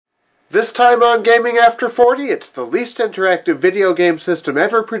This time on Gaming After 40, it's the least interactive video game system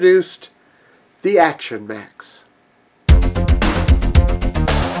ever produced, the Action Max.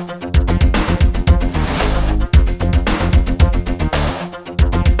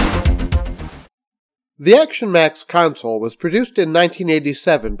 The Action Max console was produced in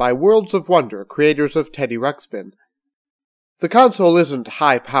 1987 by Worlds of Wonder, creators of Teddy Ruxpin. The console isn't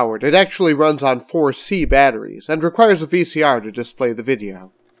high-powered, it actually runs on 4C batteries, and requires a VCR to display the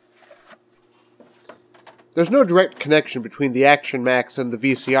video. There's no direct connection between the Action Max and the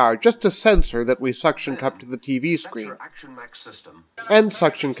VCR, just a sensor that we suction cup to the TV screen. And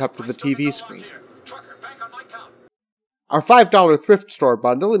suction cup to the TV screen. Our $5 thrift store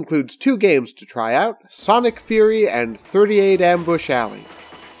bundle includes 2 games to try out, Sonic Fury and 38 Ambush Alley.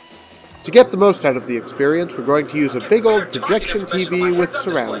 To get the most out of the experience, we're going to use a big old projection TV with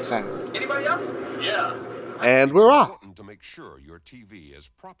surround sound. Anybody else? Yeah. And we're off. To make sure your TV is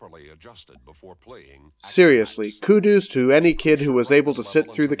properly adjusted before playing. Seriously, kudos to any kid who was able to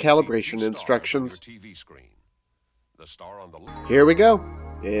sit through the calibration instructions. Here we go.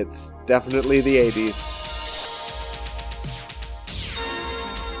 It's definitely the 80s.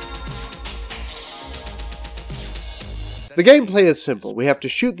 The gameplay is simple. We have to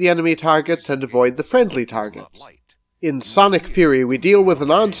shoot the enemy targets and avoid the friendly targets. In Sonic Fury, we deal with an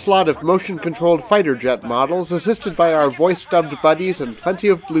onslaught of motion-controlled fighter jet models, assisted by our voice-dubbed buddies and plenty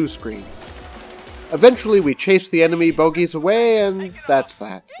of blue screen. Eventually, we chase the enemy bogeys away, and that's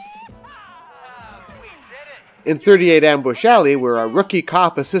that. In 38 Ambush Alley, we're a rookie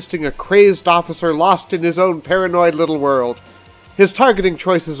cop assisting a crazed officer lost in his own paranoid little world. His targeting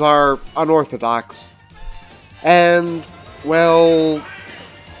choices are unorthodox. And, well...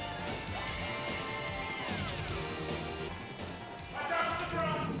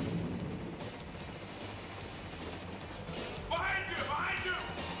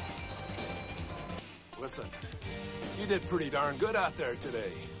 Listen, you did pretty darn good out there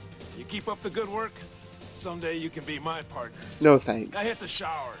today. You keep up the good work, someday you can be my partner. No thanks. I hit the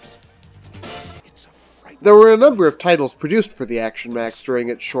showers. There were a number of titles produced for the Action Max during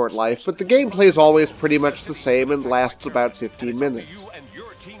its short life, but the gameplay is always pretty much the same and lasts about 15 minutes.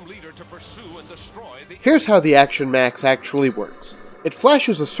 Here's how the Action Max actually works. It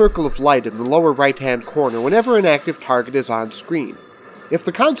flashes a circle of light in the lower right-hand corner whenever an active target is on screen. If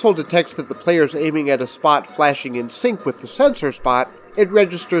the console detects that the player is aiming at a spot flashing in sync with the sensor spot, it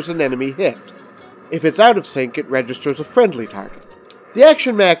registers an enemy hit. If it's out of sync, it registers a friendly target. The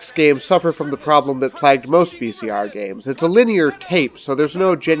Action Max games suffer from the problem that plagued most VCR games. It's a linear tape, so there's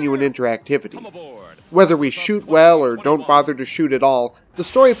no genuine interactivity. Whether we shoot well or don't bother to shoot at all, the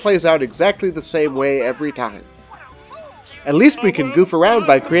story plays out exactly the same way every time. At least we can goof around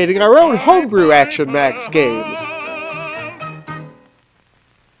by creating our own homebrew Action Max games.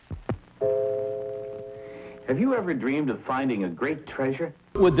 Have you ever dreamed of finding a great treasure?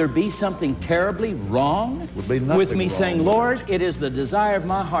 Would there be something terribly wrong with me saying, Lord, it is the desire of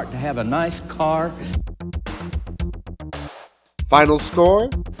my heart to have a nice car? Final score?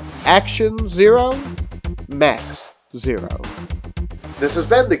 Action 0, Max 0. This has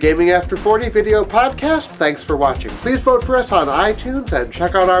been the Gaming After 40 video podcast. Thanks for watching. Please vote for us on iTunes and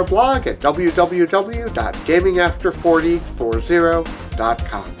check out our blog at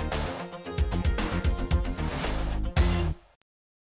www.gamingafter4040.com.